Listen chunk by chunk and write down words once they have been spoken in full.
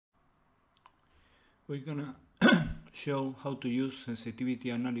we're gonna show how to use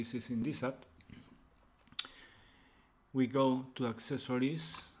sensitivity analysis in DSSAT. We go to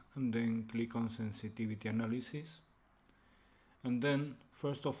accessories and then click on sensitivity analysis, and then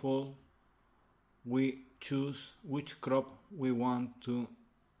first of all we choose which crop we want to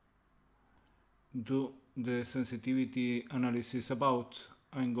do the sensitivity analysis about.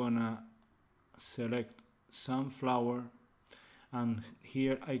 I'm gonna select sunflower, and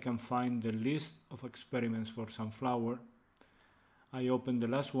here I can find the list of experiments for sunflower. I open the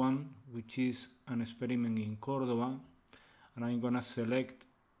last one, which is an experiment in Cordoba, and I'm gonna select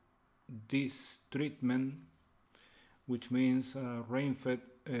this treatment, which means rain-fed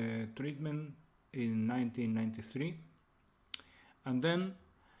treatment in 1993, and then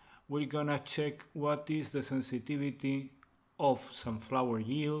we're gonna check what is the sensitivity of sunflower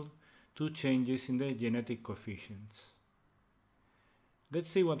yield to changes in the genetic coefficients.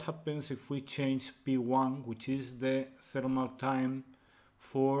 Let's see what happens if we change P1, which is the thermal time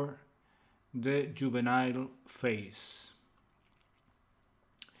for the juvenile phase.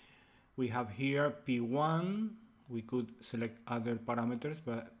 We have here P1. We could select other parameters,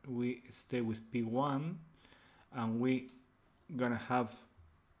 but we stay with P1, and we gonna have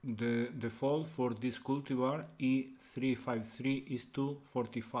the default for this cultivar E353 is to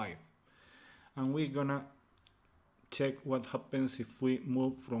 45, and we're gonna check what happens if we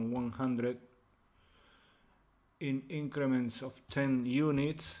move from 100 in increments of 10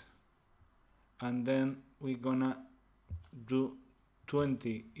 units, and then we're gonna do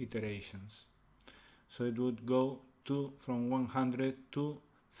 20 iterations. So it would go from 100 to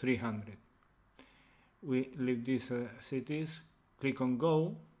 300. We leave this as it is, click on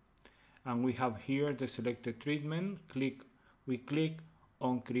go, and we have here the selected treatment. We click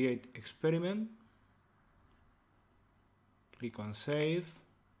on create experiment, click on save,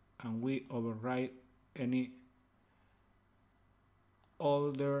 and we overwrite any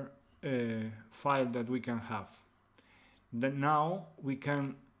older file that we can have. Then now we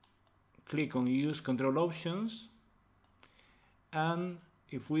can click on use control options, and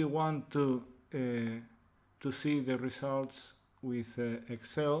if we want to see the results with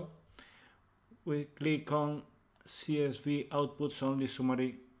Excel, we click on CSV outputs only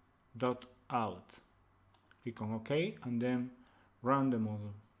summary.out. Click on OK, and then run the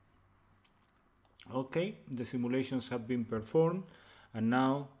model. OK, the simulations have been performed, and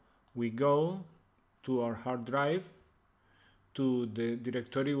now we go to our hard drive, to the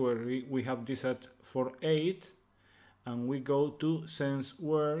directory where we have DSSAT 48, and we go to sense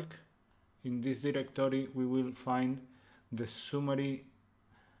work. In this directory we will find the summary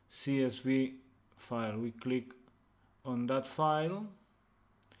CSV file. We click on that file,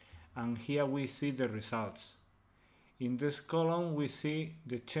 and here we see the results. In this column we see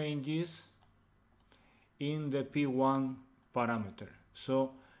the changes in the P1 parameter.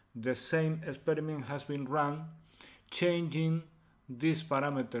 So the same experiment has been run, changing this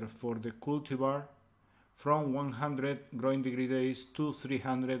parameter for the cultivar from 100 growing degree days to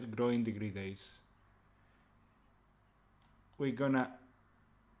 300 growing degree days. We're gonna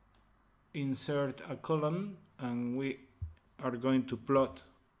insert a column, and we are going to plot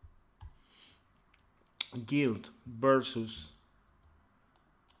yield versus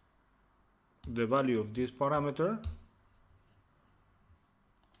the value of this parameter.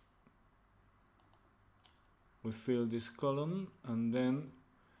 We fill this column, and then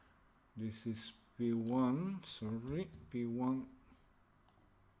this is P1, P1.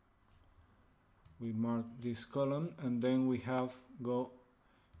 We mark this column, and then we have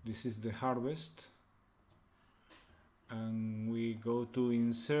this is the harvest, and we go to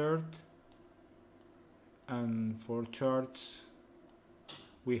insert, and for charts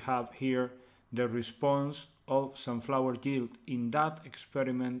we have here the response of sunflower yield in that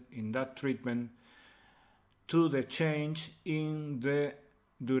experiment, in that treatment, to the change in the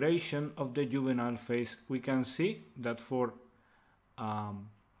duration of the juvenile phase. We can see that for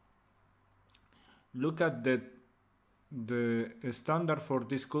look at the standard for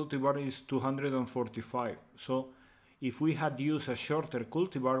this cultivar is 245. So if we had used a shorter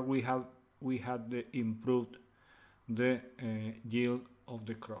cultivar, we had improved the yield of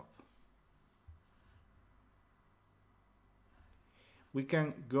the crop. We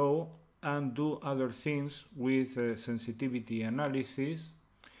can go and do other things with sensitivity analysis.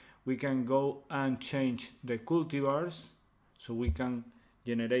 We can go and change the cultivars, so we can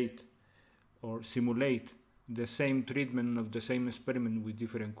generate or simulate the same treatment of the same experiment with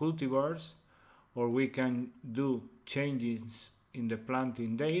different cultivars, or we can do changes in the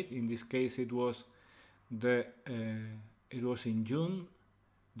planting date. In this case it was in June,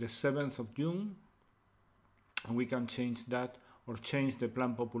 the 7th of June, and we can change that or change the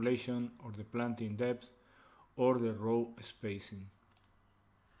plant population or the planting depth or the row spacing.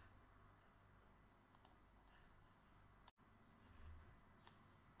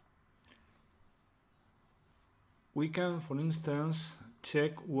 We can, for instance,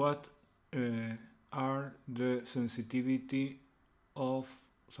 check what are the sensitivity of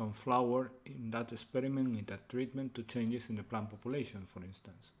some flower in that experiment, in that treatment, to changes in the plant population, for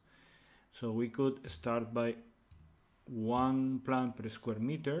instance. So we could start by 1 plant per square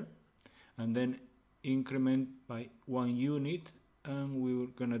meter and then increment by 1 unit, and we were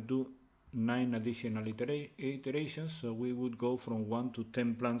gonna do 9 additional iterations. So we would go from 1 to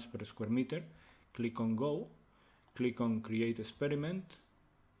 10 plants per square meter. Click on Go, click on Create Experiment,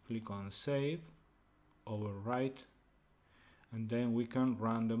 click on Save, Overwrite, and then we can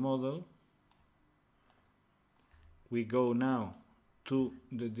run the model. We go now to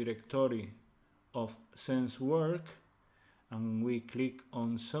the directory of Sense Work and we click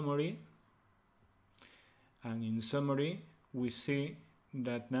on Summary, and in Summary we see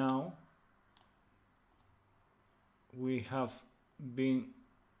that now we have been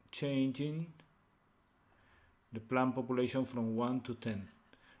changing the plant population from 1 to 10.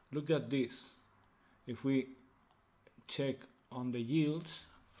 Look at this. If we check on the yields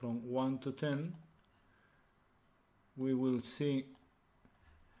from 1 to 10, we will see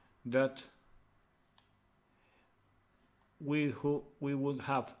that we would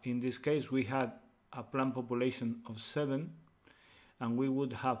have, in this case, we had a plant population of 7, and we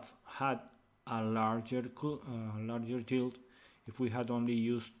would have had a larger yield if we had only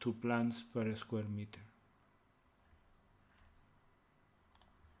used 2 plants per square meter.